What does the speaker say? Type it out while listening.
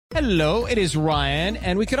Hello, it is Ryan,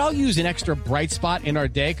 and we could all use an extra bright spot in our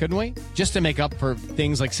day, couldn't we? Just to make up for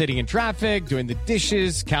things like sitting in traffic, doing the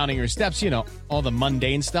dishes, counting your steps, all the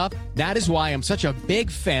mundane stuff. That is why I'm such a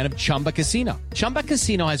big fan of Chumba Casino. Chumba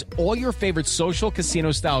Casino has all your favorite social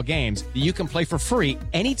casino-style games that you can play for free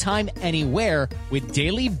anytime, anywhere with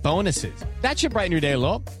daily bonuses. That should brighten your day a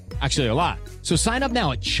little. Actually, a lot. So sign up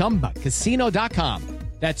now at ChumbaCasino.com.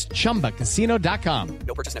 That's ChumbaCasino.com.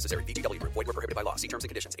 No purchase necessary. VGW Group. Void where prohibited by law. See terms and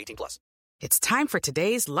conditions. 18+. It's time for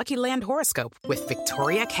today's Lucky Land horoscope with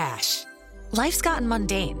Victoria Cash. Life's gotten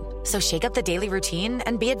mundane, so shake up the daily routine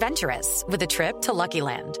and be adventurous with a trip to Lucky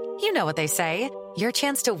Land. You know what they say. Your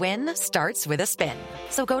chance to win starts with a spin.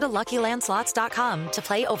 So go to LuckyLandSlots.com to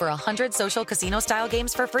play over 100 social casino-style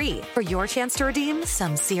games for free for your chance to redeem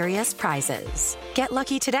some serious prizes. Get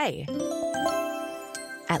lucky today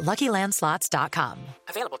at LuckyLandSlots.com.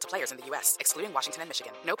 Available to players in the U.S., excluding Washington and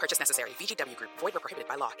Michigan. No purchase necessary. VGW Group. Void where prohibited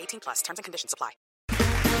by law. 18+. Terms and conditions apply.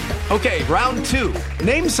 Okay, round two.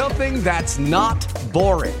 Name something that's not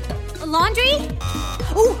boring. A laundry?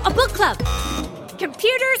 Ooh, a book club.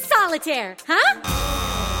 Computer solitaire, huh?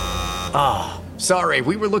 Ah, sorry.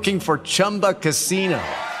 We were looking for Chumba Casino.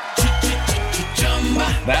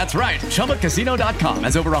 That's right. ChumbaCasino.com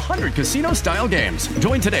has over 100 casino-style games.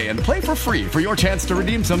 Join today and play for free for your chance to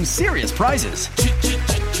redeem some serious prizes.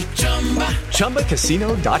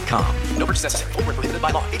 ChumbaCasino.com. No purchase necessary. Void where prohibited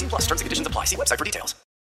by law. 18+. Terms and conditions apply. See website for details.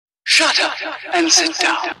 Shut up and sit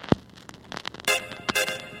down.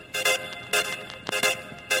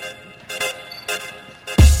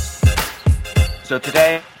 So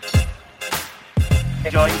today,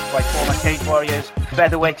 joined by former Cage Warriors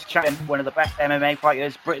featherweight champion, one of the best MMA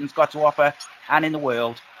fighters Britain's got to offer and in the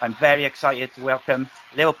world. I'm very excited to welcome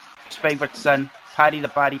Liverpool's favourite son, Paddy the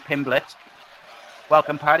Baddy Pimblettt.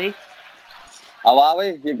 Welcome, Paddy. How are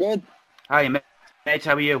we? You good? Hi, mate.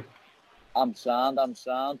 How are you? I'm sound.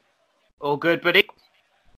 All good, buddy?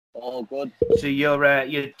 All good. So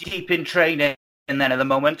you're deep in training then at the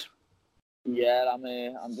moment? Yeah,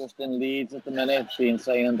 I'm just in Leeds at the minute. Been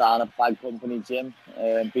training down at Bag Company Gym.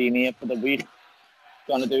 Been here for the week.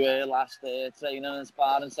 Gonna do a last training and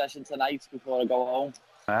sparring session tonight before I go home.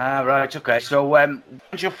 Ah, right, okay. So when's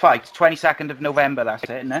your fight? 22nd of November, that's it,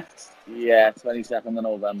 isn't it? Yeah, 22nd of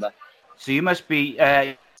November. So you must be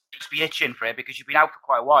itching for it because you've been out for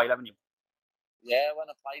quite a while, haven't you? Yeah, when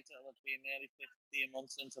I fight it'll have been nearly 15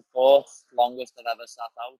 months since I fought. Longest I've ever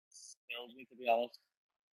sat out. Killed me, to be honest.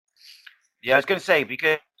 Yeah, I was going to say,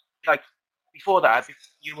 because like before that,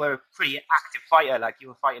 you were a pretty active fighter. Like you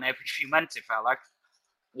were fighting every few months, it felt like.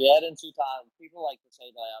 Yeah, in 2000, people like to say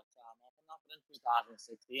that I have time off and that, but in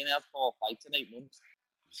 2016 I had 4 fights in 8 months.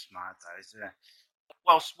 Smart, that is.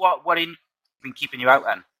 Well, what been keeping you out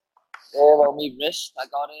then? Well, my wrist. I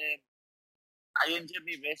injured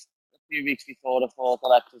my wrist a few weeks before I fought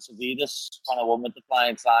Alexis Savidas when I won with the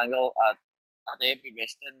Flying Triangle. I hurt my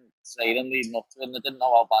wrist in training leading up to it, and I didn't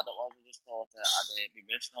know how bad it was. I just thought I'd hurt my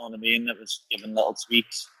wrist, you know what I mean? It was giving little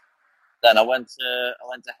tweaks. Then I went to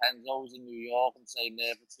Henzo's in New York and trained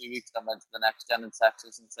there for 2 weeks. Then went to the Next Gen in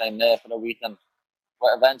Texas and trained there for a week. And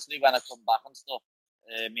eventually, when I come back and stuff,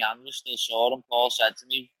 my hand was still sore. And Paul said to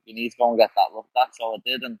me, "You need to go and get that looked at." So I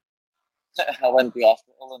did, and I went to the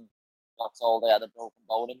hospital and got told I had a broken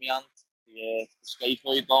bone in my hand. The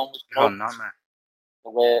scaphoid bone was broken. Oh, no, man.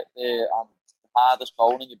 The hardest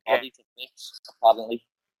bone in your body to fix, apparently.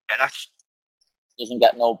 Yeah, that's... Doesn't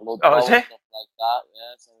get no blood flow and is stuff it? like that.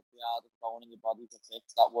 Yeah, so it's the hardest bone in your body to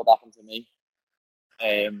fix. That would happen to me.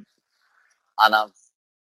 And I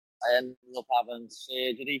ended up having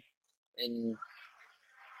surgery in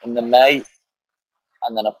the May,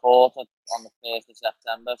 and then I fought it on the 1st of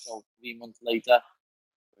September, so 3 months later,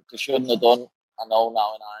 which I shouldn't have done. I know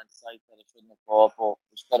now in hindsight that I shouldn't have fought, but I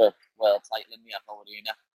just got a world title in the Echo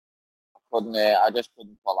Arena. I just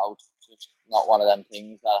couldn't pull out. It's just not one of them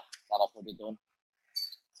things that I could have done.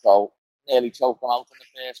 So nearly choked him out in the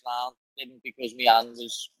first round. Didn't, because my hand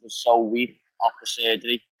was so weak after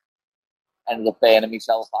surgery. Ended up burning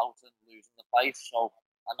myself out and losing the fight. So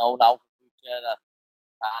I know now for the future that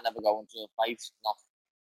I never go into a fight not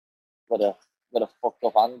with a fucked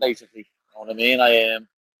up hand, basically. You know what I mean?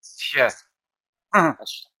 Yeah.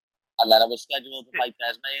 And then I was scheduled to fight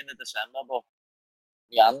Desmay in December, but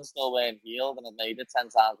my hand still weren't healed, and it made it 10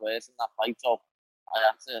 times worse in that fight. So I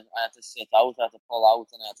had to sit out, I had to pull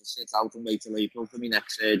out, and I had to sit out and wait till April for my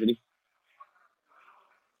next surgery.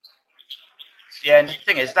 Yeah, and the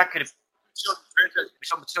thing is, that could have been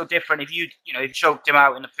something so different if you choked him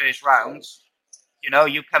out in the first round.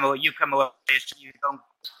 You come away, you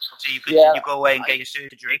go away and get your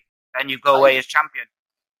surgery, and you go away as champion.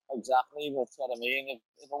 exactly. That's what I mean.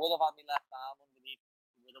 If I would have had my left arm underneath, I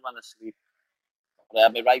would have went to sleep. But I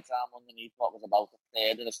had my right arm underneath what was about a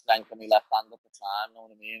third of the strength of my left hand at the time. Know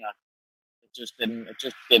what I mean? It just didn't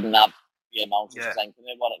have the amount of strength in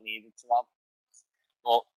it what it needed to have.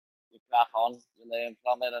 But you crack on, you learn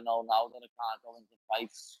from it. I know now that I can't go into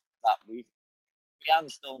fights that week. I'm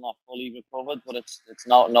still not fully recovered, but it's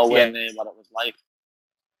not nowhere near what it was like.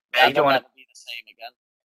 Yeah, you don't want to be the same again.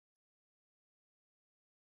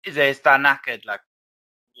 Is that knackered? Like,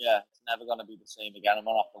 yeah, it's never going to be the same again. I'm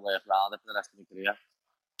going to have to work around it for the rest of my career.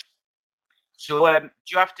 So, do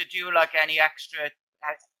you have to do like any extra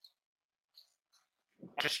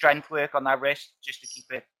strength work on that wrist just to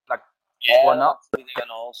keep it like? Yeah, I'm doing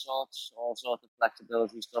all sorts of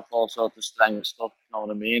flexibility stuff, all sorts of strength stuff. You know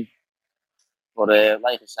what I mean? But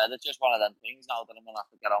like I said, it's just one of them things now that I'm going to have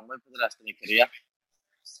to get on with for the rest of my career.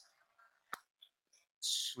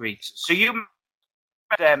 Sweet. So you must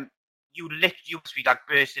be like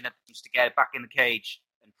bursting at things to get back in the cage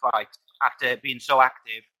and fight after being so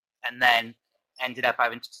active, and then ended up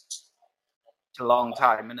having a long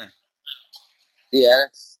time, isn't it? Yeah,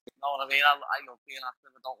 you know what I mean. I love being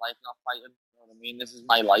active. I don't like not fighting. You know what I mean. This is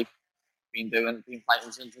my life. Been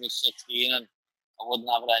fighting since I was 16, and I wouldn't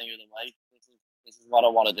have it any other way. This is what I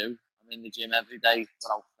want to do. I'm in the gym every day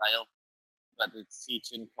without fail. But it's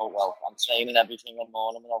teaching. Well, I'm training every single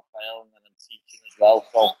morning without fail, and then I'm teaching as well.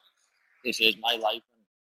 So this is my life. And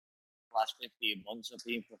the last 15 months, I've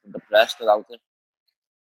been fucking depressed without it.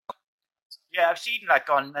 Yeah, I've seen like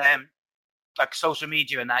on like social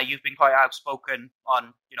media and that you've been quite outspoken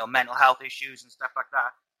on mental health issues and stuff like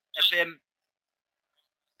that.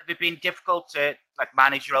 Have it been difficult to like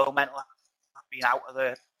manage your own mental health, being out of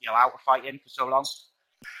fighting for so long?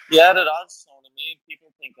 Yeah, it has. You know what I mean?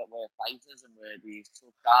 People think that we're fighters and we're these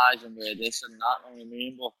tough guys and we're this and that. You know what I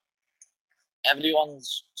mean? But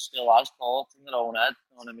everyone's still has thoughts in their own head.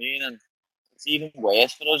 You know what I mean? And it's even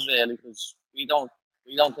worse for us really because we don't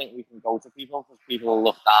think we can go to people because people will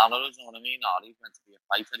look down at us. You know what I mean? Oh, he's meant to be a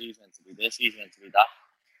fighter. He's meant to be this. He's meant to be that.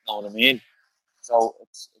 You know what I mean? So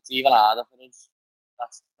it's even harder for us.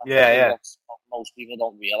 That's what most people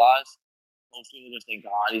don't realise. Most people just think,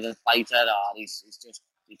 oh, he's a fighter, or he's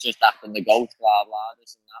just acting the goat, blah blah,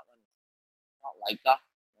 this and that. And it's not like that.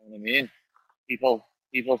 You know what I mean?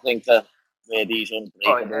 People think that we're these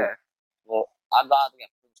unbreakable. But I'd rather get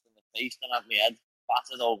punched in the face than have my head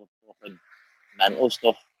battered over fucking mental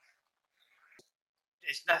stuff.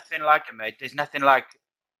 There's nothing like it, mate. There's nothing like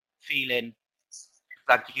feeling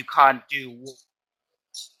like you can't do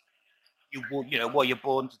what you're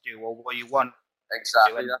born to do or what you want.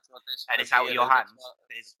 Exactly, that's what this. And it's out of your hands.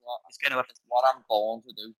 It's what I'm born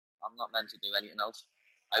to do. I'm not meant to do anything else.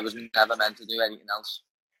 I was never meant to do anything else.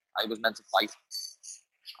 I was meant to fight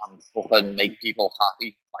and fucking make people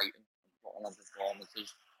happy fighting and putting on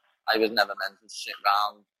performances. I was never meant to sit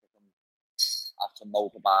around and have to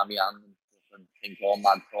mope about my hand and think all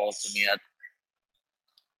mad thoughts in my head.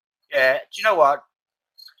 Yeah, do you know what?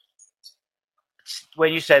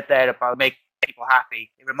 When you said there about make people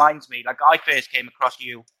happy, it reminds me, like I first came across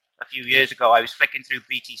you a few years ago. I was flicking through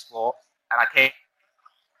BT Sport and I came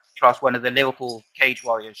across one of the Liverpool Cage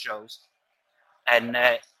Warriors shows. And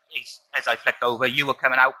as I flicked over, you were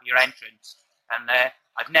coming out for your entrance. And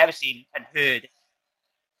I've never seen and heard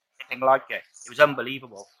anything like it. It was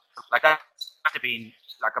unbelievable. Like that must have been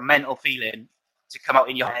like a mental feeling to come out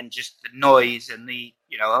in your head, and just the noise and the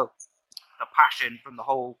passion from the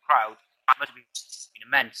whole crowd. It must have been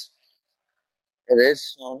immense. It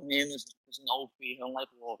is. You know what I mean? There's no feeling like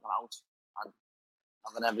walking out and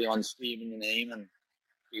having everyone screaming your name and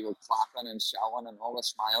people clapping and shouting and all the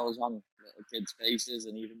smiles on little kids' faces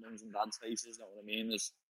and even mums and dads' faces. You know what I mean? There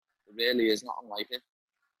really is nothing like it.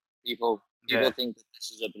 People think that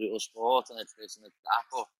this is a brutal sport and it's this and it's that,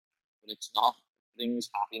 but it's not. It brings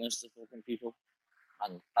happiness to fucking people,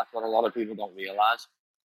 and that's what a lot of people don't realise.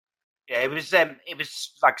 Yeah, it was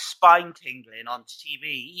like spine tingling on TV.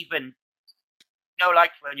 Even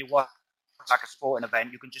like when you watch like a sporting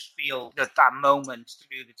event, you can just feel that moment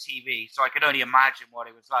through the TV. So I can only imagine what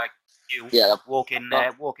it was like. You walking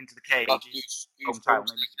to the cage.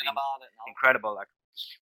 Incredible, like.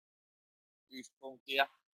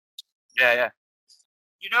 Yeah.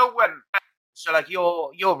 So like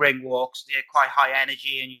your ring walks, they're quite high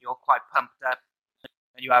energy and you're quite pumped up,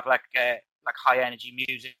 and you have like high energy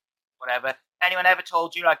music, whatever. Anyone ever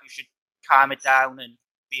told you like you should calm it down and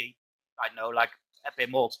be, I don't know, like a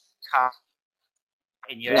bit more calm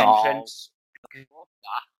in your entrance? I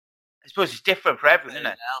suppose it's different for everyone,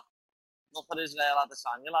 isn't it? Look at Israel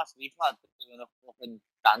Adesanya last week, lad, doing a fucking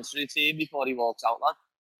dance routine before he walks out, lad.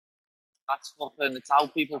 That's fucking, it's how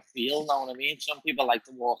people feel, know what I mean? Some people like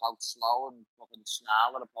to walk out slow and fucking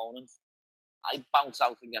snarl at opponents. I bounce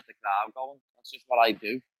out and get the crowd going. That's just what I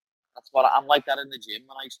do. I'm like that in the gym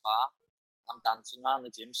when I spar. I'm dancing around the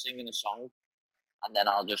gym singing a song, and then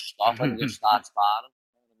I'll just stop and just start sparring.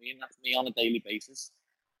 You know what I mean? That's me on a daily basis.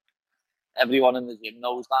 Everyone in the gym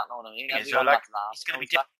knows that, know what I mean? Everyone like, that's around it's going to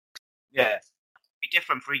be knows that. be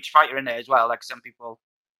different for each fighter in there as well. Like some people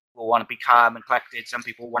will want to be calm and collected. Some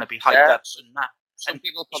people want to be hyped up and that. Some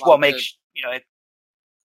people come what out makes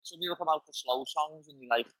some people come out to slow songs and you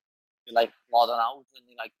like plodding out and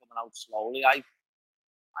you like coming out slowly. I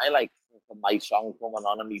like my song coming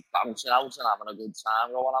on and me bouncing out and having a good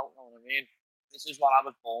time going out. Know what I mean? This is what I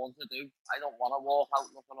was born to do. I don't want to walk out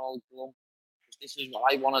looking all glum. This is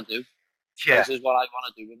what I want to do. Yeah. This is what I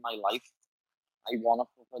want to do with my life. I want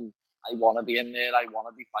to be in there. I want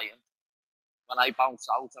to be fighting. When I bounce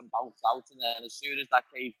out, and then as soon as that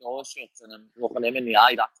cage door shuts and I'm looking him in the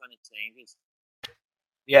eye, that's when it changes.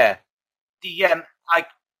 Yeah.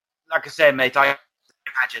 Like I said, mate, I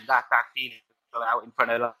imagine that feeling going out in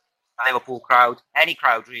front of a Liverpool crowd, any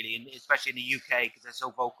crowd really, especially in the UK because they're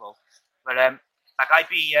so vocal. But I'd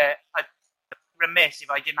be remiss if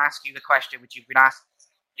I didn't ask you the question which you've been asked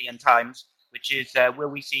a million times, which is, will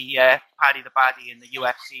we see Paddy the Baddy in the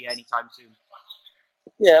UFC anytime soon?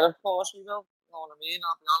 Yeah, of course we will. You know what I mean?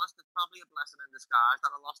 I'll be honest, it's probably a blessing in disguise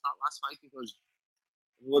that I lost that last fight, because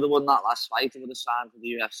if I would have won that last fight, I would have signed for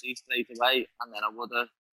the UFC straight away, and then I would have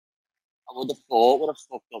fought with a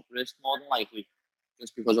fucked up wrist more than likely,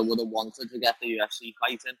 just because I would have wanted to get the UFC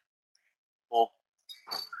fight in. But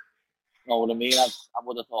you know what I mean? I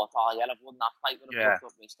would have thought, oh yeah, I've won that fight with a fucked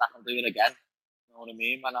up wrist, I can do it again. You know what I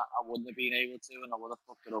mean? And I wouldn't have been able to, and I would have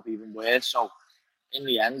fucked it up even worse. So in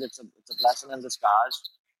the end, it's a blessing in disguise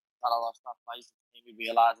that I lost that fight. It made me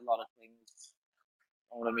realise a lot of things.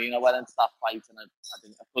 You know what I mean? I went into that fight and I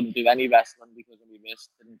couldn't do any wrestling because of my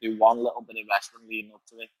wrist. Didn't do one little bit of wrestling leading up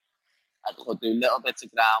to it. I could do little bits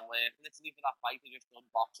of ground work. Literally for that fight, I just done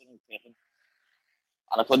boxing and kicking.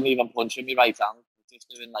 And I couldn't even punch in my right hand. I was just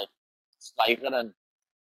doing like striking and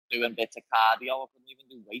doing bits of cardio. I couldn't even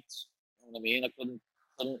do weights. You know what I mean? I couldn't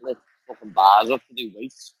lift fucking bars up to do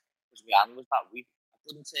weights because my hand was that weak. I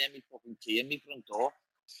couldn't turn my fucking key in my front door.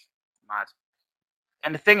 Mad.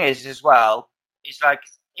 And the thing is, as well, it's like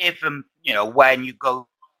if when you go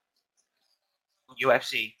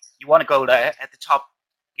UFC, you want to go there at the top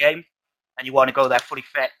game, and you want to go there fully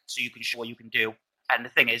fit so you can show what you can do. And the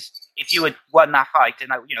thing is, if you had won that fight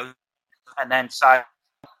and then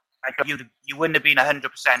you wouldn't have been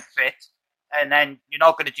 100% fit, and then you're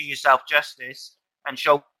not going to do yourself justice and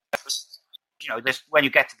show. This when you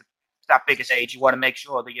get to that biggest age, you want to make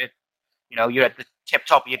sure that you're at the tip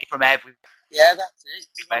top of your game from every. Yeah, that's it.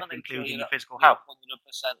 Including your physical health. 100%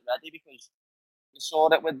 ready, because we saw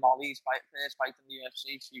that with Molly's first fight in the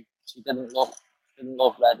UFC. She didn't look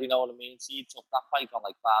ready. You know what I mean? She took that fight on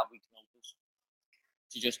like 5 weeks' notice.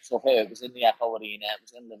 She just took it. It was in the Echo Arena. It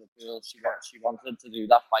was in Liverpool. She wanted to do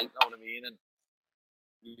that fight. You know what I mean? And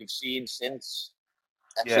you've seen since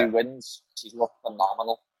she wins, she's looked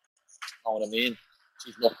phenomenal. You know what I mean?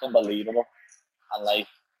 She's looked unbelievable, and like.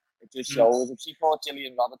 It just shows, if she fought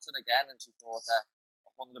Gillian Robertson again and she fought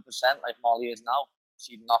 100% like Molly is now,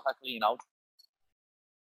 she'd knock her clean out.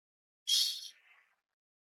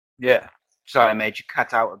 Yeah. Sorry, mate, you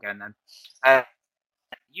cut out again then.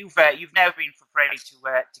 You've never been afraid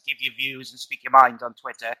to give your views and speak your mind on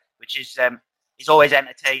Twitter, which is always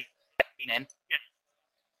entertaining.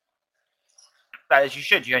 But as you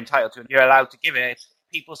should, you're entitled to it. You're allowed to give it.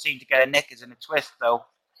 People seem to get a knickers in a twist, though,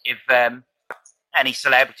 if any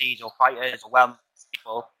celebrities or fighters or well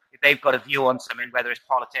people, if they've got a view on something, whether it's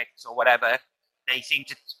politics or whatever, they seem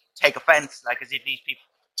to take offence, like as if these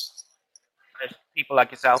people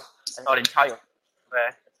like yourself are not entitled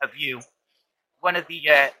to a view. One of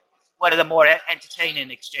the more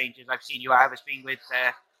entertaining exchanges I've seen you have has been with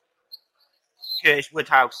Curtis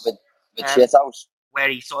Woodhouse. With Shithouse. Where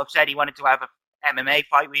he sort of said he wanted to have an MMA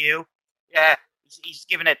fight with you. Yeah, he's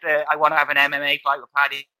given it I want to have an MMA fight with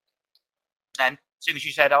Paddy. And as soon as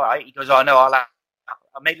you said, all right, he goes, oh, no,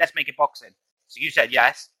 let's make it boxing. So you said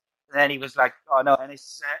yes. And then he was like, oh, no. And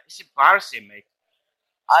it's embarrassing, mate.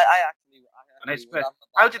 I actually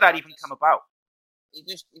how did that even come about? He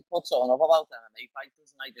put something up about MMA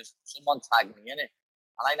fighters, and someone tagged me in it.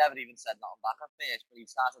 And I never even said nothing back at first, but he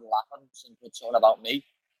started laughing and put something about me.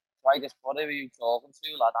 So I just put, who are you talking to,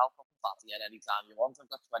 lad? I'll fucking bat you any time you want.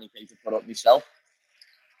 I've got 20k to put up myself.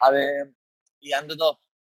 And he ended up,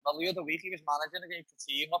 well, the other week he was managing against the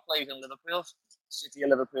team that plays in Liverpool, City of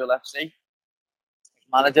Liverpool FC. He was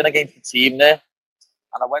managing against the team there,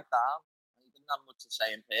 and I went down have much to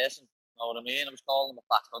say in person. You know what I mean? I was calling him a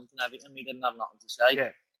fat cunt and everything. He didn't have nothing to say.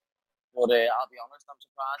 Yeah. But I'll be honest, I'm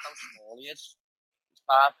surprised how small he is. He's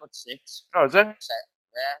 5'6". Oh, is it?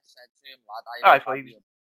 Said to him, lad, I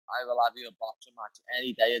will have you a boxing match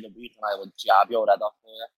any day of the week and I will jab your head off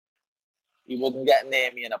for you. He wouldn't get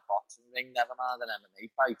near me in a boxing ring, never mind an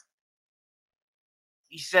MMA fight.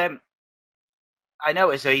 He's I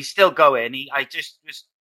noticed that he's still going. I just was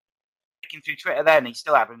looking through Twitter then. He's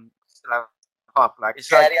still having pop. Like,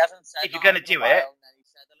 it's like, he hasn't said if you're gonna do it, he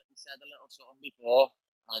said a little something before,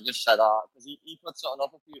 and I just said, because he put something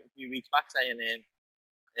up a few weeks back saying,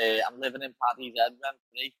 I'm living in Paddy's head rent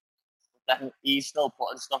free. But then he's still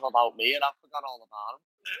putting stuff about me, and I forgot all about him.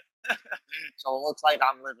 So it looks like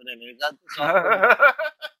I'm living in his head.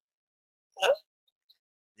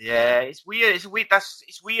 Yeah, it's weird. It's weird.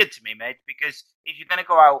 It's weird to me, mate. Because if you're gonna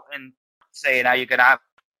go out and say now you're gonna have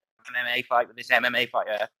an MMA fight with this MMA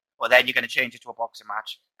fighter, well then you're gonna change it to a boxing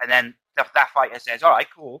match, and then that fighter says, "All right,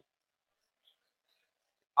 cool.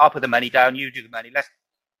 I'll put the money down. You do the money. Let's."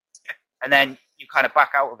 And then you kind of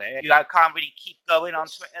back out of it. You can't really keep going on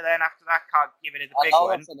Twitter. Then after that, can't give it a big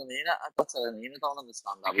one. That's what I mean. I don't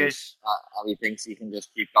understand how he thinks he can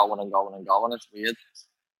just keep going and going and going. It's weird.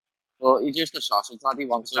 But he's just a sausage lad. He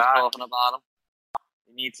wants us talking about him.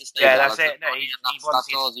 He needs to stay. Yeah, that's it. No, he wants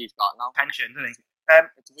that's all he's got now. Pension, doesn't he?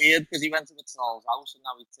 It's weird because he went to the troll's house and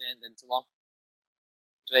now he's turned into one.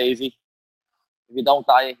 Crazy. If you don't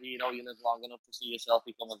die a hero, you live long enough to see yourself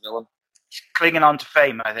become a villain. Clinging on to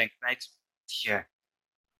fame, I think, mate. Yeah.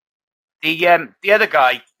 The other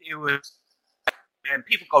guy who was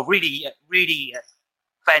people got really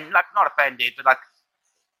offended, like not offended, but like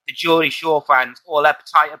the Geordie Shore fans all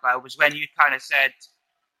uptight about was when you kind of said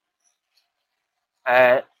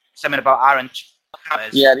something about Aaron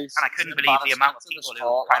Chalmers, and I couldn't believe the amount of people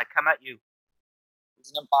who kind of come at you.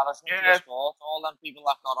 It's an embarrassment to the sport. All them people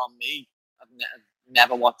that got on me have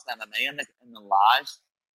never watched MMA in their lives.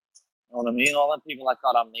 You know what I mean? All them people that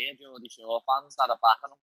got on me are Geordie Shore fans that are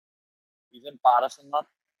backing him. He's embarrassing that.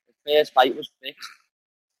 The first fight was fixed.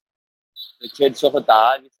 The kid took a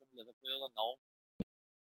dive. He's from Liverpool and no.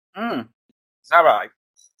 Is that right?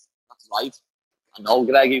 That's right. I know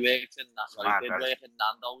Greggy works in that. Well, he did work in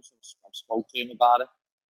Nando's. I spoke to him about it.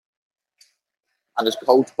 And his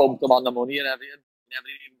coach bumped him on the money and everything. He never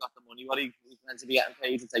even got the money what he was meant to be getting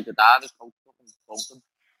paid to take the dive. His coach fucking bumped him.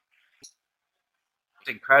 It's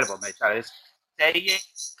incredible, mate. That is.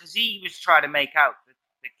 Because he was trying to make out that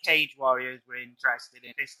the Cage Warriors were interested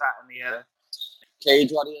in this, that, and the other.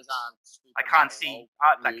 Cage Warriors aren't. I can't see,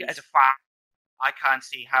 like as a fan, I can't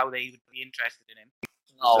see how they would be interested in him.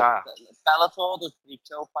 No, Bellator does freak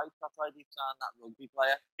show fights. That's why they've signed that rugby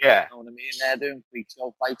player. Yeah. You know what I mean? They're doing freak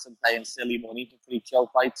show fights and paying silly money for freak show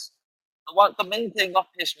fights. The main thing that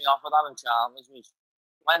pissed me off with Aaron Chalmers was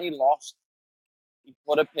when he lost, he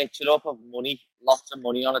put a picture up of money, lots of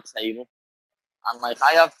money on a table. And like,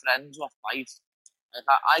 I have friends who fight. Like,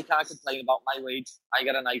 I can't complain about my wage. I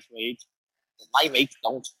get a nice wage. But my mates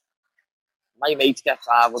don't. My mates get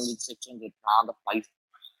 500, 600 pounds a fight.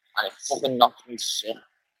 And it fucking knocks me sick.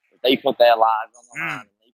 They put their lives on the line and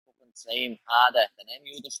they fucking train harder than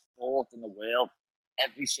any other sport in the world.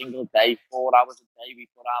 Every single day, 4 hours a day, we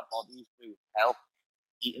put our bodies through hell.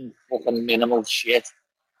 Eating fucking minimal shit.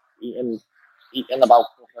 Eating about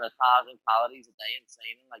fucking 1,000 calories a day and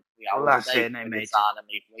training like 3 hours a day. Trying to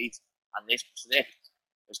make weight. And this trick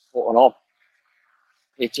is putting up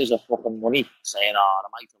pictures of fucking money saying, I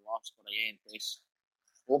might have lost, but I ain't this.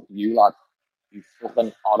 Fuck you, lad. You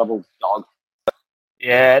fucking horrible dog.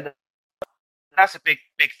 Yeah, that's a big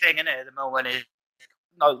thing, isn't it, at the moment?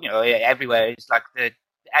 Everywhere. It's like the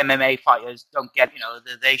MMA fighters don't get,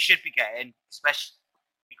 they should be getting, especially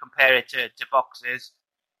if you compare it to boxers,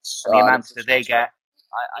 and the amounts that they get.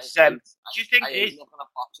 Do you think looking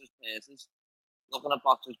at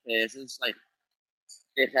boxers' paces, like,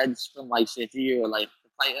 dickheads from my city who are like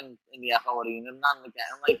fighting in the Echo Arena and they're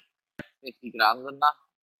getting like 50 grand and that.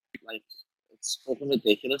 Like, it's fucking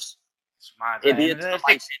ridiculous. Smart, idiots from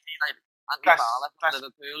my city, like Andy Barlett from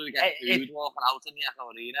Liverpool, who get food walking out in the Echo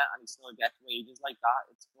Arena and he still gets wages like that.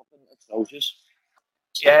 It's fucking atrocious.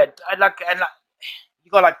 Yeah, and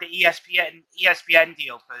you got like the ESPN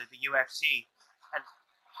deal for the UFC,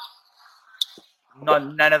 and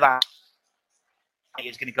none of that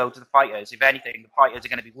is going to go to the fighters. If anything, the fighters are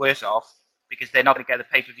going to be worse off because they're not going to get the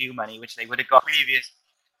pay-per-view money which they would have got previous.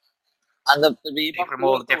 And the Reebok from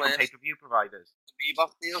all the different pay-per-view providers. The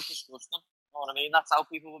Reebok deal's disgusting. You know what I mean? That's how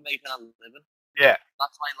people were making a living. Yeah.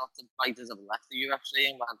 That's why lots of fighters have left the UFC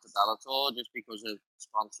and went to Bellator just because of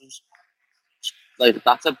sponsors. Like,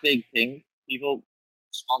 that's a big thing. People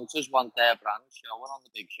sponsors want their brand showing on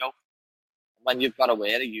the big show. When you've got to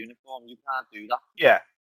wear a uniform, you can't do that. Yeah.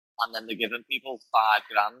 And then they're giving people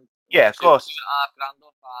 $5,000. Yeah, of course. $2,500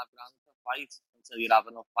 or $5,000 to fight until you have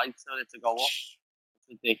enough fights for it to go up.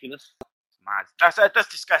 It's ridiculous. Mad. That's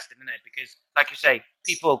disgusting, isn't it? Because, like you say,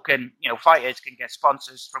 people can, fighters can get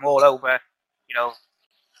sponsors from all over,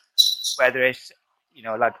 whether it's,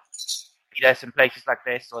 like Adidas and places like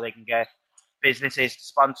this, or they can get businesses to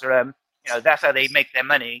sponsor them. That's how they make their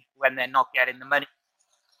money when they're not getting the money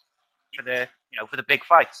for the big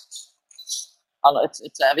fights. And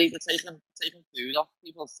it's heavy. They're taking food off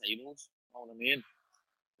people's tables. You know what I mean?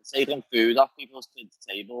 They're taking food off people's kids'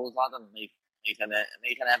 tables, lad, and making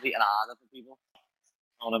everything harder for people. You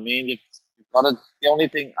know what I mean? You've got to. The only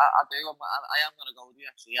thing I am going to go with the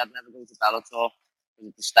UFC. I'd never go to Bellator because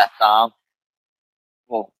it's a step down.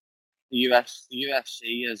 But the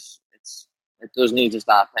UFC it does need to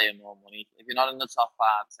start paying more money. If you're not in the top 5,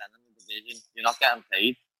 10 in the division, you're not getting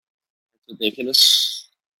paid. It's ridiculous.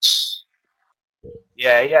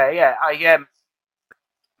 Yeah. I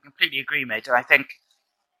completely agree, mate. And I think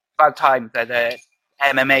about time that the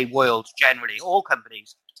MMA world generally, all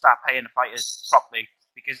companies, start paying the fighters properly.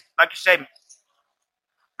 Because, like you say,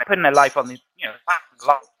 putting their life on the,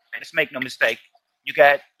 let's make no mistake. You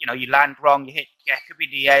get, you land wrong, you hit, could be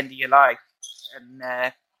the end of your life. And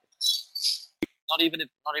not even if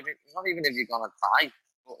you're gonna die,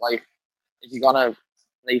 but like if you're gonna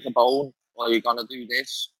break a bone, or you're gonna do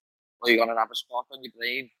this, or you're gonna have a spot on your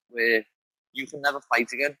brain where you can never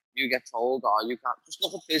fight again. You get told, you can't. Just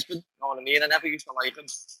look at Brisbane, you know what I mean? I never used to like him,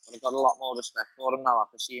 but I've got a lot more respect for him now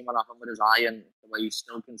after seeing what happened with his eye and the way he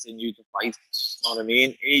still continued to fight. You know what I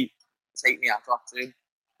mean? He take me out to him.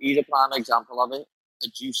 He's a prime example of it. A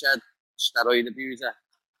juicehead, steroid abuser,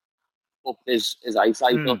 fucked his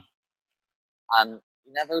eyesight up, and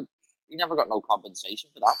he never got no compensation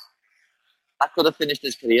for that. That could have finished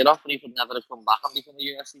his career off, but he could never have come back and become a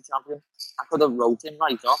UFC champion. I could have wrote him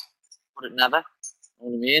right off, but it never. You know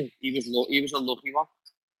what I mean? He was a lucky one.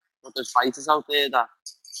 But there's fighters out there that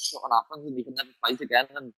something happens and they can never fight again,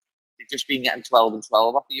 and they've just been getting 12 and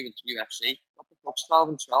 12 off the UFC. What the fuck's 12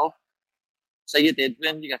 and 12? Say you did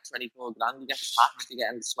win, you get 24 grand, you get taxed, you're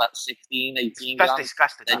getting 16, 18 grand. That's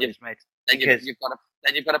disgusting, mate. Then you've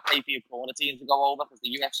got to pay for your corner team to go over because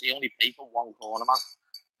the UFC only pay for one corner man.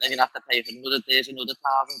 Then you have to pay for another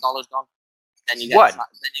 $1,000 gone. Then you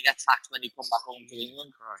get taxed when you come back home to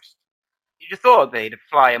England. Christ. You'd have thought they'd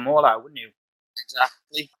fly them all out, wouldn't you?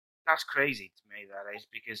 Exactly. That's crazy to me, that is,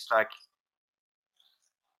 because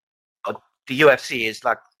the UFC is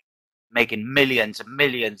making millions and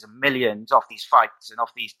millions and millions off these fights and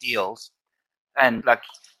off these deals, and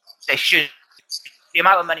they should. The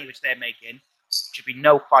amount of money which they're making should be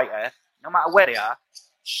no fighter, no matter where they are,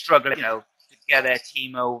 struggling, to get their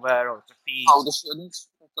team over or to feed. Oh, they shouldn't.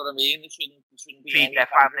 That's what I mean. They shouldn't be feed their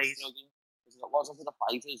families. Because if it wasn't for the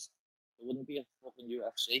fighters, there wouldn't be a fucking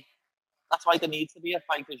UFC. That's why there needs to be a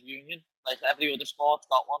fighters union. Like every other sport's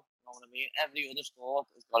got one. You know what I mean? Every other sport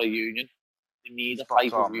has got a union. They need a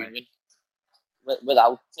fighters union.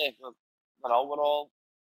 Without it, we're all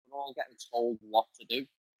getting told what to do.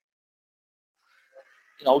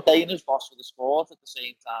 Dana's boss for the sport at the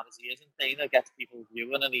same time as he isn't. Dana gets people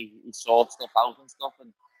viewing and he sorts stuff out and stuff,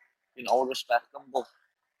 and respect him, but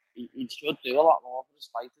he should do a lot more for his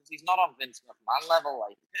fighters. He's not on Vince McMahon level,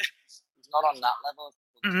 he's not on that level.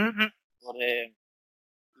 Mm-hmm. But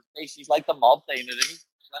he's like the mob, Dana, isn't he? He's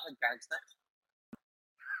like a gangster.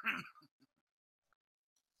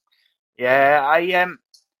 Yeah,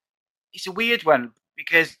 it's a weird one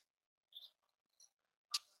because,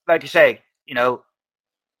 like you say,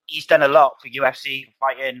 he's done a lot for UFC, for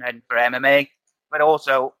fighting, and for MMA, but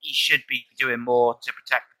also he should be doing more to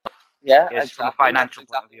protect. Yeah, exactly. From a financial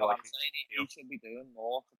point of view. I'm saying he should be doing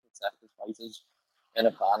more to protect his fighters in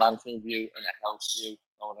a financial view, in a health view. You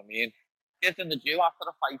know what I mean? Give them the due after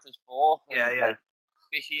the fighter's fought. Yeah.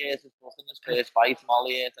 Fishy ate his foot in his first fight,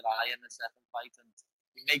 Molly ate an eye in the second fight, and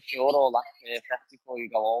you make sure all that's perfect before you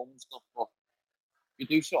go home and stuff. But if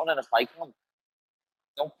you do something in a fight camp,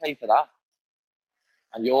 don't pay for that.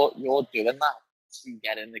 And you're doing that to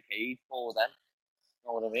get in the cage for them.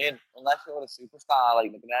 You know what I mean? Unless you're a superstar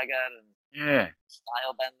like McGregor and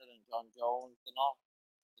Stylebender and John Jones, they're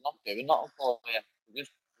not doing nothing for you. They're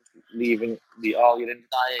just leaving you're in the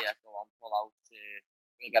diet, go on, pull out,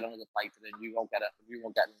 you'll get another fighter and you won't get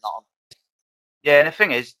nothing. Yeah, and the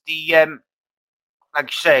thing is, like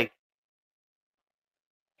you say,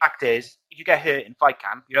 fact is, if you get hurt in fight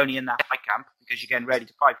camp, you're only in that fight camp because you're getting ready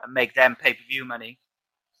to fight and make them pay-per-view money.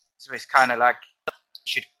 So it's kind of like, they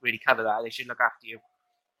should really cover that. They should look after you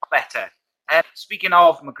better Speaking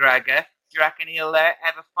of McGregor, do you reckon he'll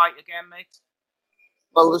ever fight again, mate?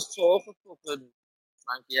 Well, there's talk of fucking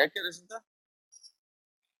Frankie Edgar, isn't there?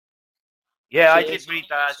 Yeah, I did read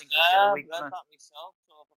that. I think I've read that myself.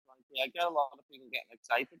 Talk of Frankie Edgar. A lot of people getting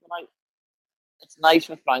excited tonight. It's nice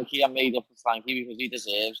for Frankie. I made up for Frankie because he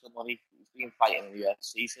deserves the money. He's been fighting in the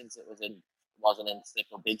UFC since wasn't in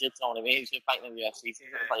triple digits. You know what I mean? He's been fighting in the UFC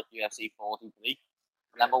since it was like UFC 43.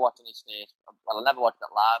 I remember watching his first. Well, I never watched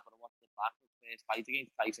it live, but I watched it back. His first fight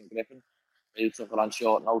against Tyson Griffin. He took it on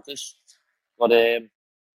short notice, but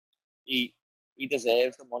he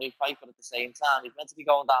deserves the money fight. But at the same time, he's meant to be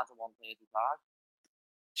going down to 135.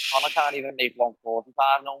 Conor can't even make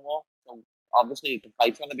 145 no more. So obviously the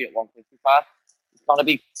fight's going to be at 155. It's going to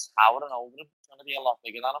be towering over him. It's going to be a lot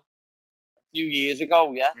bigger than him. A few years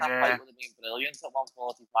ago, that fight would have been brilliant at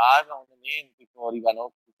 145. You know what I mean? Before he went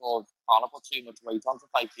up, before Conor put too much weight on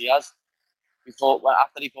to fight Diaz.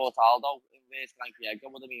 After he fought Aldo in versus Frankie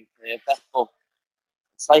Edgar would have been perfect. But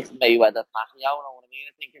it's like Mayweather Pacquiao. You know what I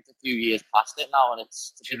mean? I think it's a few years past it now, and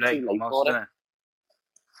it's a bit too late for him.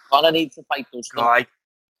 Conor needs to fight Dustin. Right.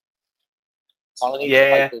 Conor needs to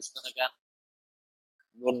fight Dustin again.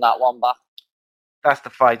 Run that one back. That's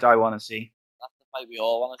the fight I want to see. That's the fight we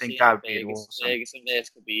all want to see. That would be awesome. Ferguson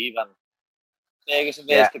versus Khabib and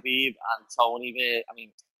Khabib and Tony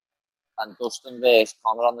and Dustin versus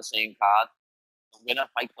Conor on the same card. The winner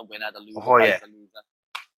fight the winner, the loser fight the loser.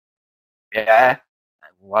 Yeah.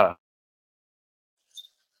 Wow.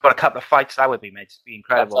 Got a couple of fights that would be, mate. It'd be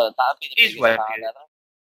incredible. That'd be the biggest card ever.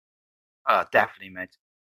 Oh, definitely, mate.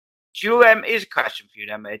 Do you, here's a question for you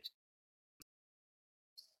then, mate.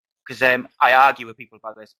 Because I argue with people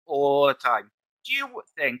about this all the time. Do you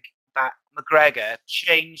think that McGregor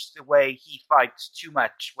changed the way he fights too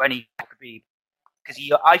much when he Khabib? Because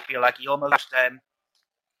I feel like he almost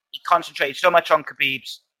he concentrated so much on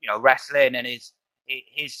Khabib's, wrestling and his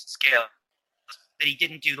skill that he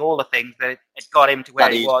didn't do all the things that had got him to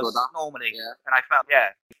where he was normally. Yeah. And I felt,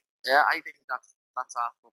 Yeah, I think that's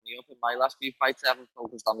half fucked me up. In my last few fights, I haven't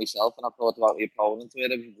focused on myself, and I thought about the opponent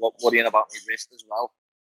with him, worrying about my wrist as well.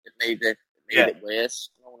 It made it worse.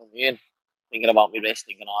 You know what I mean? Thinking about my wrist,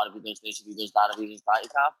 thinking, if he does this, if he does that, if he does that. You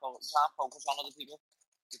can't focus on other people.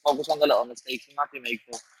 You focus on the little mistakes that you make,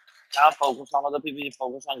 but you can't focus on other people, you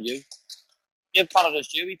focus on you. Give Conor his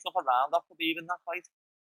due, he took a round off Khabib in that fight.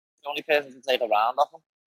 The only person to take a round off him.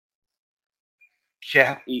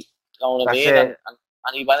 Yeah. You know what I mean?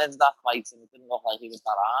 And he went into that fight and it didn't look like he was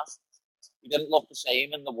that arsed. He didn't look the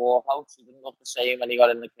same in the walkout. He didn't look the same when he got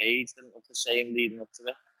in the cage. Didn't look the same leading up to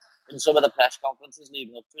it. In some of the press conferences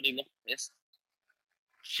leading up to it, he looked pissed.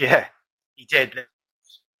 Yeah, he did.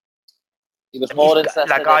 He was more interested in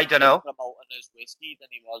promoting his whiskey than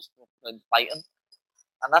he was fucking fighting.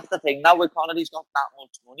 And that's the thing. Now with Conor, he's got that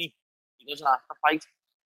much money. He doesn't have to fight.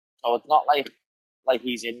 So it's not like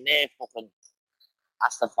he's in there fucking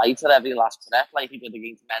has to fight at every last breath like he did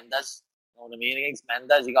against Mendes. You know what I mean? Against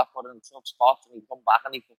Mendes, he got put in tough spots and he come back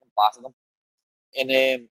and he fucking battered him.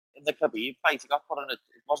 In the Khabib fight, he got put in it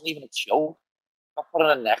wasn't even a choke. He got put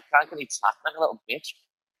in a neck crank and he tapped like a little bitch.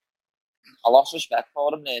 I lost respect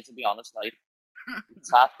for him there, to be honest. Like, he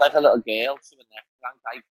tapped like a little girl to a neck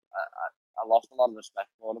crank. I lost a lot of respect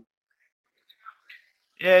for him.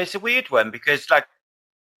 Yeah, it's a weird one because, like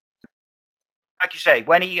you say,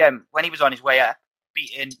 when he was on his way up,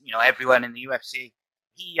 beating everyone in the UFC,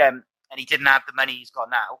 and he didn't have the money he's got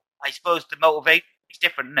now. I suppose the motivation is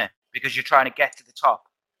different, isn't it? Because you're trying to get to the top,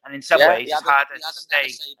 and in some ways, it's harder to stay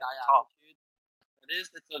at the top. It is.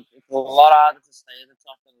 It's a lot harder to stay at the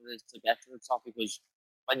top than it is to get to the top because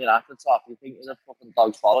when you're at the top, you think you're a fucking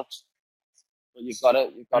dog's bollocks. But you've got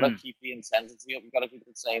to keep the intensity up. You've got to keep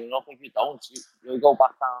it sane enough. If you don't, you'll go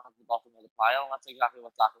back down to the bottom of the pile, and that's exactly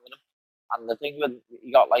what's happened with him. And the thing with he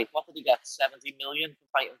got what did he get? 70 million for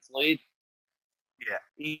fighting Floyd. Yeah,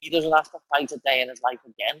 he doesn't have to fight a day in his life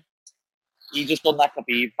again. He just done that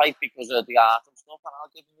Khabib fight because of the art and stuff, and I'll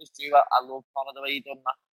give him his due. I love Conor the way he done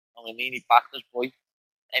that. You know what I mean? He backed his boy.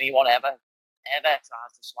 Anyone ever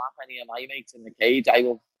tries to slap any of my mates in the cage,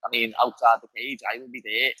 outside the cage, I will be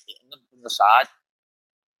there hitting them from the side.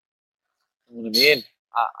 You know what I mean?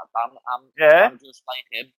 I'm just like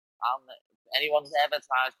him. Anyone's ever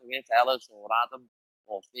tries to hit Ellis or Adam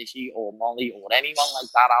or Fishy or Molly or anyone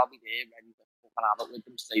like that, I'll be there ready to fucking have it with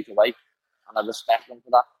them straight away. And I respect them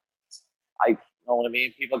for that. You know what I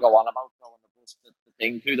mean? People go on about throwing the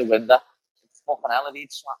thing through the window. It's fucking hell, if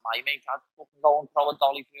he'd slap my mate, I'd fucking go and throw a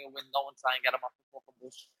dolly through a window and try and get him off the fucking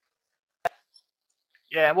bus.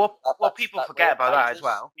 Yeah, what people forget about that as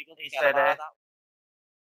well is that,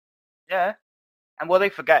 yeah, and what they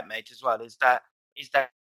forget, mate, as well is that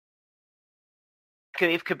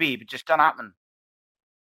if Khabib had just done happen.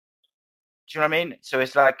 Do you know what I mean? So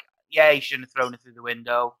it's like, yeah, he shouldn't have thrown it through the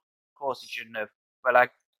window. Of course he shouldn't have. But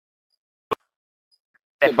like,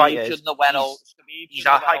 Khabib shouldn't have went over. He's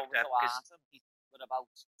our hyped up with about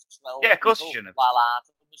 12 yeah, of course he shouldn't have. While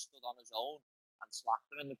Artem was stood on his own and slapped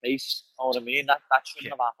him in the face. You know what I mean? That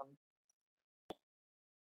shouldn't have happened.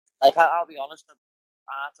 Like, I'll be honest,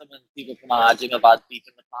 Artem and people from Artem have had beef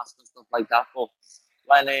in the past and stuff like that, but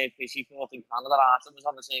when Fishy fought in Canada, Artem was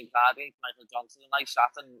on the same card against Michael Johnson, and I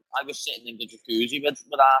sat and I was sitting in the jacuzzi with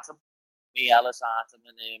Artem, me, Ellis, Artem,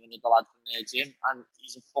 and another lad from their gym, and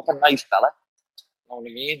he's a fucking nice fella. You know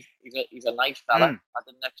what I mean? He's a nice fella. I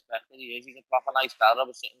didn't expect it. He is. He's a proper nice fella. I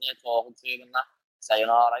was sitting there talking to him and that, saying,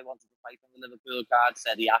 I wanted to fight on the Liverpool card.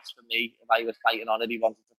 Said he asked for me if I was fighting on it. He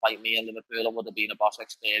wanted to fight me in Liverpool. It would have been a boss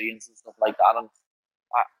experience and stuff like that. And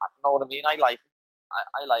I know what I mean. I like him.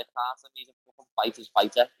 I like Artem. He's a fucking fighter's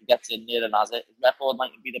fighter. He gets in there and has it. His record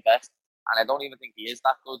might be the best, and I don't even think he is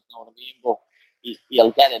that good. You know what I mean? But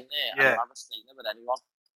he'll get in there and have a statement with anyone.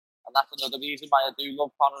 And that's another reason why I do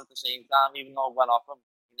love Conor at the same time, even though I went off him.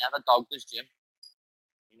 He never dogged his gym.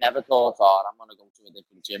 He never thought, I'm going to go to a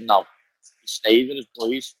different gym now. He stayed with his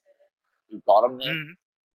boys. He got him there. And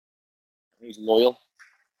he's loyal.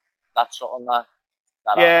 That's something that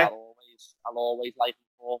I'll always like him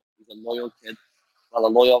for. He's a loyal kid. Well, a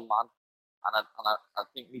loyal man. And I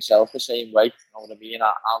think myself the same way. You know what I mean?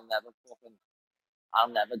 I'll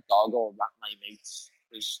never dog or rat my mates.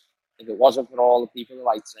 Because if it wasn't for all the people who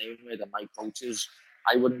I train with and my coaches,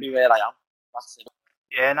 I wouldn't be where I am. That's it.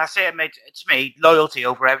 Yeah, and that's it, mate. To me, loyalty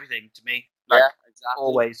over everything, to me. Like, yeah, exactly.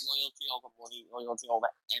 Always. Loyalty over money, loyalty over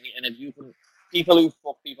any. And if you can, people who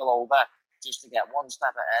fuck people over just to get one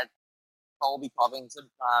step ahead, Colby Covington,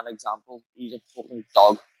 prime example, he's a fucking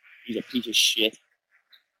dog. He's a piece of shit.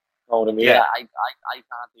 You know what I mean? Yeah. I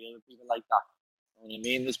can't deal with people like that. You know what I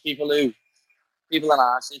mean? There's people in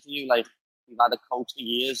our city, like, we've had a coach for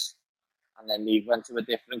years, and then we went to a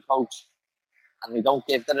different coach, and we don't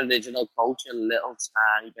give the original coach a little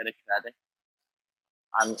tiny bit of credit.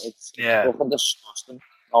 And it's fucking disgusting.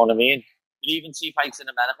 You know what I mean? You even see fights in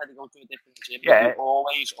America, they go to a different gym. Yeah. We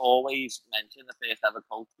always mention the first ever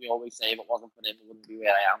coach. We always say if it wasn't for him, it wouldn't be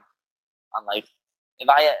where I am. And like,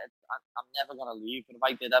 I'm never going to leave, but if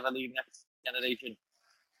I did ever leave next generation,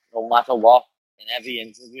 no matter what, in every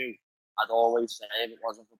interview, I'd always say if it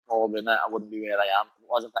wasn't for Paul Rinner, I wouldn't be where I am. If it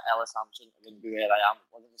wasn't for Ellis Hampson, I wouldn't be where I am. If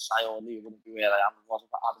it wasn't for Sayoli, I wouldn't be where I am. If it wasn't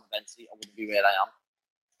for Adam Bentley, I wouldn't be where I am.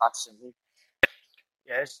 That's simple.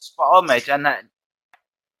 Yeah, it's spot on, mate. And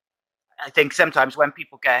I think sometimes when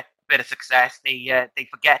people get a bit of success, they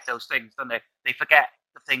forget those things, don't they? They forget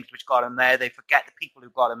the things which got them there. They forget the people who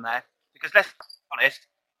got them there. Because let's be honest,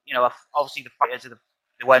 obviously the fighters are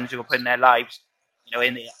the ones who are putting their lives,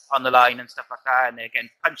 on the line and stuff like that, and they're getting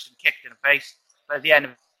punched and kicked in the face. But at the end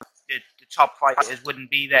of it, the top fighters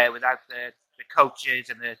wouldn't be there without the coaches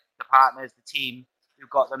and the partners, the team who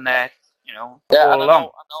got them there. All along.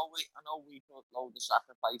 I know we put loads of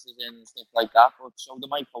sacrifices in and stuff like that, but so do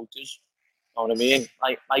my coaches. You know what I mean?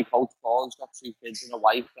 My coach Paul's got 2 kids and a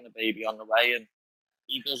wife and a baby on the way, and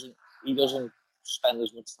he doesn't spend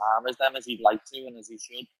as much time as them as he'd like to and as he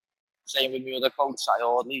should. Same with my other coach,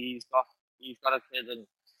 Sayoli. He's got a kid and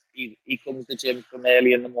he comes to the gym from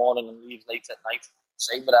early in the morning and leaves late at night.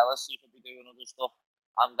 Same with Ellis, he could be doing other stuff,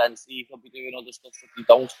 and Bentley, he could be doing other stuff if he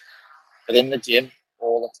don't. But in the gym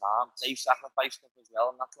all the time, they sacrifice stuff as well,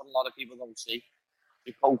 and that's what a lot of people don't see.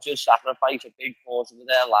 Your coaches sacrifice a big portion of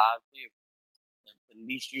their lives for you. The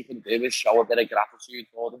least you can do is show a bit of gratitude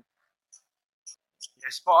for them. Yeah,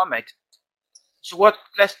 spot on, mate. So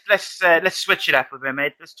let's switch it up a bit,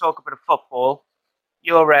 mate. Let's talk a bit of football.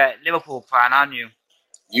 You're a Liverpool fan, aren't you?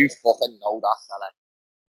 You fucking know that, fella.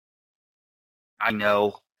 I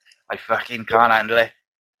know. I fucking can't handle it.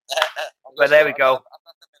 But there we go. I've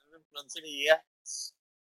got the mirror in front of me here. It's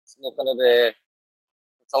looking at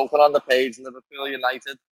it's open on the page, Liverpool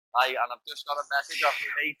United. And I've just got a message off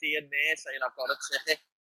my mate Ian there saying I've got a ticket.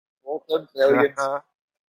 Oh, good, brilliant.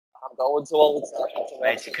 I'm going to Old Trafford.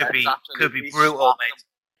 Mate, it could be brutal, mate.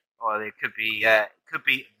 Or it could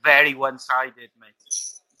be very one-sided, mate.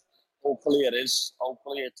 Hopefully it is.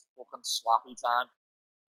 Hopefully it's fucking slappy time.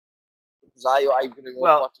 Because I grew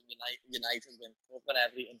up watching United win fucking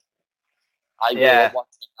everything. I grew up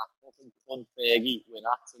watching that fucking cunt Fergie win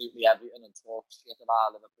absolutely everything and talk shit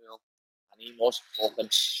about Liverpool. And he must fucking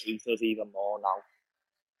hate us even more now.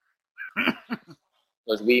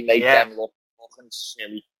 Because we make them look fucking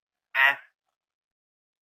silly.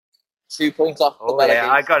 2 points off the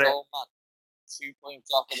I got it. 2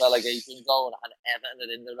 points off the relegation zone, and Everton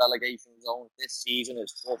are in the relegation zone. This season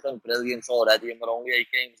is fucking brilliant already, and we're only 8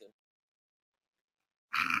 games in.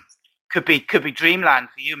 Could be dreamland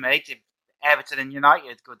for you, mate. If Everton and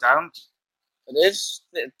United go down. It is.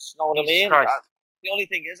 It's know what I mean. The only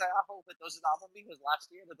thing is, I hope it doesn't happen because last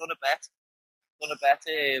year they done a bet.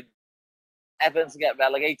 Everton to get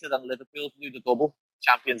relegated and Liverpool to do the double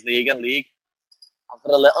Champions League and League. And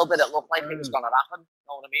for a little bit, it looked like it was going to happen.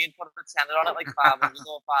 Know what I mean? Put a tenner on it, like 500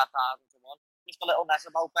 or 5,000 to 1. Just a little mess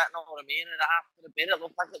about that. Know what I mean? And after a bit, it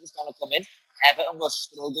looked like it was going to come in. Everton was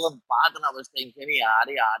struggling bad, and I was thinking,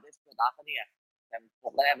 this could happen here. Then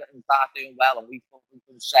Everton start doing well, and we fucking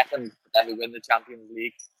come second, but then we win the Champions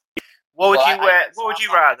League. What would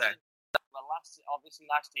you rather? Well, last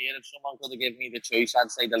year, if someone could have given me the choice,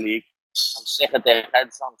 I'd say the league. I'm sick of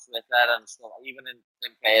dickheads on Twitter and stuff, even in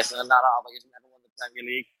person and that. But you've never won the Premier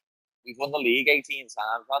League. We've won the league 18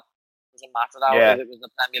 times, but it doesn't matter if it was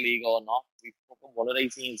the Premier League or not. We've fucking won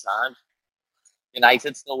it 18 times.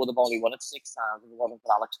 United still would have only won it 6 times if it wasn't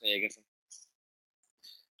for Alex Ferguson.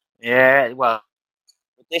 Yeah, well.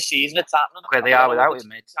 But this season, it's happening. Where they are without him,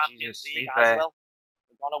 mate. Champions League as well.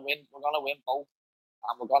 We're gonna win both,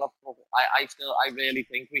 and we're gonna. I really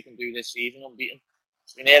think we can do this season unbeaten.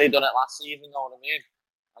 We nearly done it last season, you know what I mean?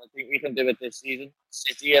 And I think we can do it this season.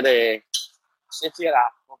 City are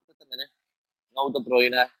half fucked at the minute. No De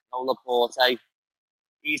Bruyne, no Laporte.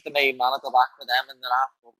 He's the main man at the back for them, and they're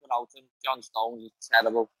half fucked without him. John Stones is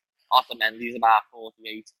terrible. Arthur Mendy's about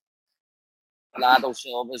 48. Bernardo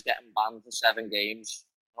Silva's getting banned for 7 games.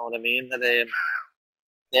 You know what I mean?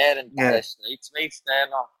 They're in dire straits, mate. They're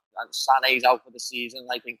not. And Sané's out for the season.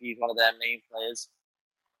 I think he's one of their main players.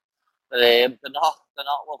 But they're not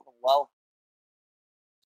looking well.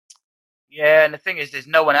 Yeah, and the thing is, there's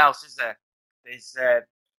no one else, is there?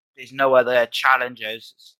 There's no other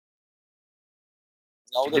challengers.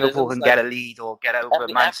 No, Liverpool can get a lead or get over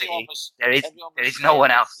Man City. There is no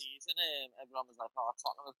one else. Everyone was like,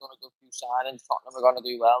 Tottenham have done a good few signings. Tottenham are going to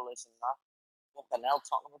do well, this and that. Fucking hell,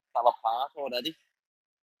 Tottenham fell apart already.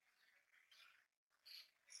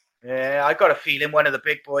 Yeah, I got a feeling one of the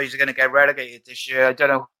big boys are going to get relegated this year. I don't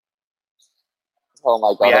know. Oh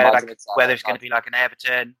my God! Yeah, whether it's going to be like an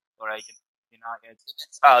Everton or a United.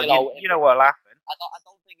 You know what'll happen. I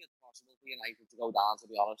don't think it's possible for United to go down, to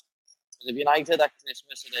be honest. Because if United at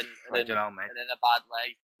Christmas are in a bad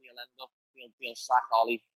way, he'll sack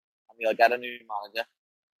Ollie and he'll get a new manager.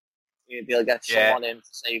 He'll get someone in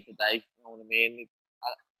to save the day. You know what I mean?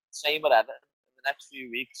 Same with Everton. In the next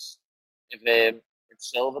few weeks, if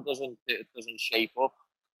Silva doesn't shape up,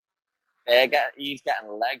 he's getting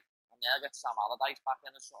a leg, and they'll get Sam Allardyce back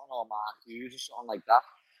in or something, or Mark Hughes or something like that.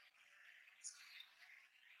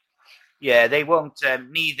 Yeah, they won't.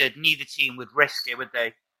 Neither team would risk it, would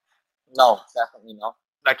they? No, definitely not.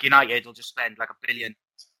 Like United will just spend like $1 billion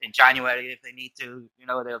in January if they need to. You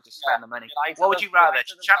know, they'll just spend the money. What would you rather?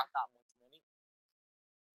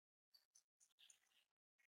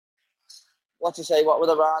 What to say? What would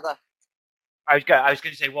I rather? I was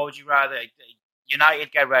going to say, what would you rather?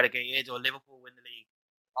 United get relegated or Liverpool win the league?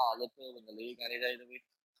 Oh, Liverpool win the league any day of the week.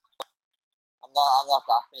 I'm not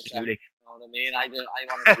that bitter. You know what I mean? I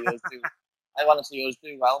want to see us do. I want to see us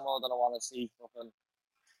do well more than I want to see fucking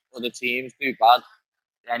other teams do bad.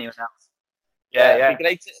 Anyone else? Yeah. It'd be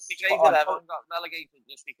great if Everton got relegated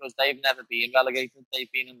just because they've never been relegated.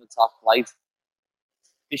 They've been in the top flight.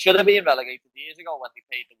 They should have been relegated years ago when they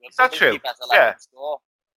paid the Woodward. Is that true? Yeah.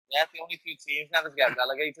 Yeah, the only 2 teams never to get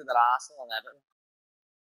relegated are Arsenal and Everton.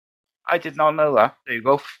 I did not know that. There you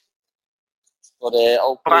go. But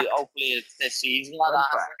hopefully it's this season like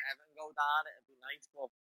that. Everton go down, it'll be nice.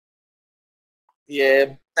 But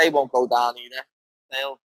they won't go down either.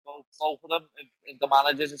 They'll both of them. If the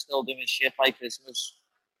managers are still doing shit by Christmas,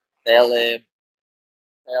 they'll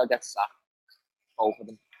get sacked. Both of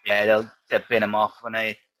them. Yeah, they'll bin them off when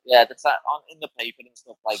they. Yeah, that's in the paper and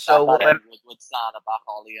stuff like that. Would sign back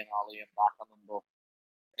Ollie and back on them. But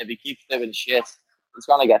if he keeps doing shit, he's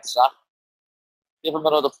gonna get sacked. Give him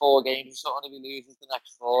another 4 games or something. If he loses the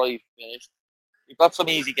next 4, he's finished. You've got some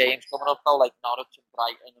easy games coming up though, like Norwich and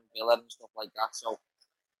Brighton and Villa and stuff like that. So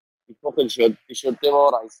he fucking should do all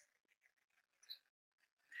right.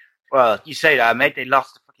 Well, you say that, mate. They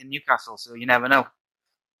lost to fucking Newcastle, so you never know.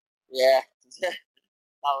 Yeah.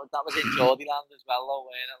 That was in Geordieland as well, though,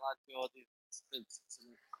 weren't it? Like Geordie, it's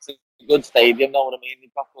a good stadium, know what I mean?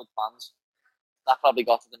 They've got good fans. That probably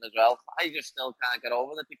got to them as well. I just still can't get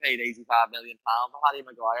over that they paid £85 million for Harry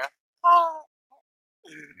Maguire.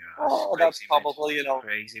 That's probable, mate. You know.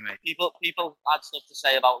 Crazy, mate. People had stuff to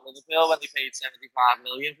say about Liverpool when they paid £75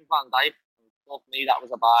 million for Van Dijk. Fuck me, that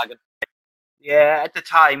was a bargain. Yeah, at the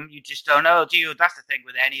time, you just don't know, do you? That's the thing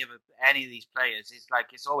with any of these players. It's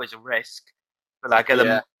like it's always a risk. But like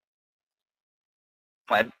them,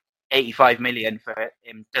 85 million for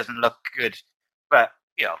him doesn't look good. But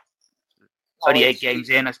only 8 games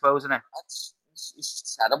in, I suppose, isn't it?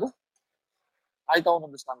 It's terrible. I don't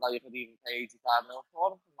understand how you could even pay 85 mil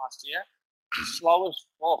for him from last year. He's slow as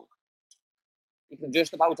fuck. He can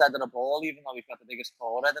just about head the ball, even though he's got the biggest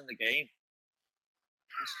forehead in the game.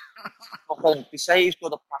 They say he's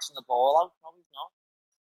good at passing the ball out. No, he's not.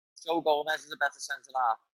 Joe Gomez is a better centre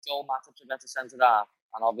half. Joel Matip's a better centre half.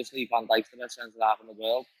 And obviously Van Dijk's the best centre half in the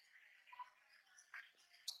world.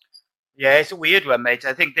 Yeah, it's a weird one, mate.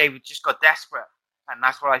 I think they just got desperate. And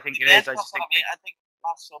that's what I think it is. I think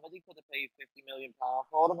last summer they could have paid £50 million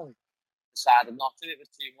for him and decided not to. It was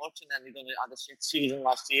too much. And then they had a shit season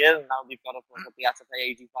last year. And now they've got to they had to pay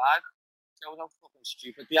 85. Shows how fucking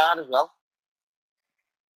stupid they are as well.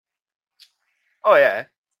 Oh, yeah.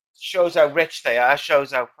 Shows how rich they are.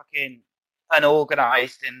 Shows how fucking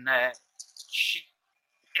unorganised and shit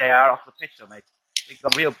they are off the pitch, though, mate.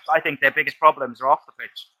 I think their biggest problems are off the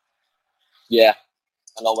pitch. Yeah.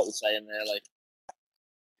 I know what you're saying there, like.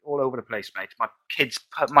 All over the place, mate.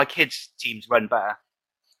 My kids' teams run better.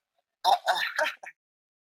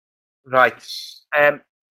 Right.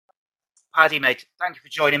 Paddy, mate, thank you for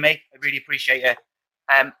joining me. I really appreciate it.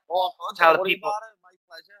 Tell the people. My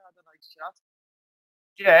pleasure. Had a nice chat.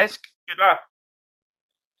 Yes, good luck.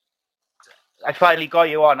 I finally got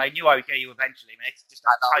you on. I knew I would get you eventually, mate. Just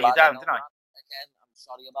tie you down, didn't I? Again, I'm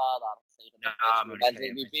sorry about that.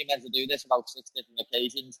 We've been meant to do this about 6 different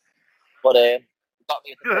occasions, but it got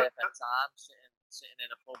me at the perfect time, sitting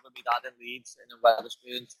in a pub with my dad in Leeds, sitting in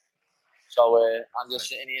Wetherspoons. So I'm just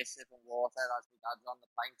sitting here sipping water as my dad's on the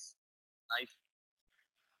pints. Nice.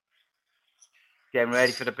 Getting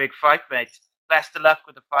ready for the big fight, mate. Best of luck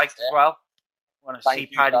with the fight as well. Want to see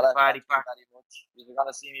Paddy the Baddy back. Very much. You're going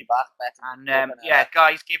to see me back. And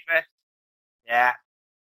guys, give it. Yeah.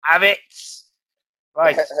 Have it.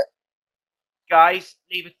 Right. Guys,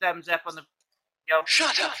 leave a thumbs up on the video.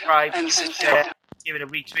 Subscribe. Give it a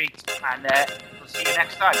retweet. And we'll see you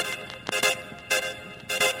next time.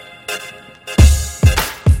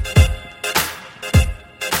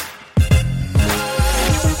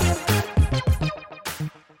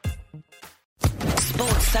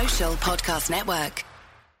 Social Podcast Network.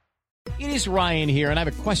 It is Ryan here, and I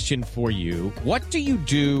have a question for you. What do you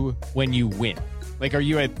do when you win? Like, are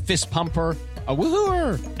you a fist pumper, a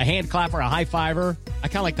woohooer, a hand clapper, a high fiver? I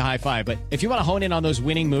kind of like the high five, but if you want to hone in on those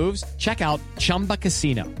winning moves, check out Chumba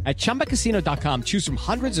Casino. At ChumbaCasino.com, choose from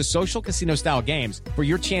hundreds of social casino-style games for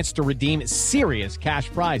your chance to redeem serious cash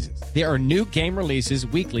prizes. There are new game releases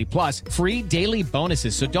weekly, plus free daily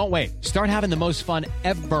bonuses. So don't wait. Start having the most fun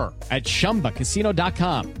ever at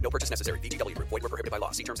ChumbaCasino.com. No purchase necessary. VGW Group. Void where prohibited by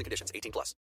law. See terms and conditions. 18+.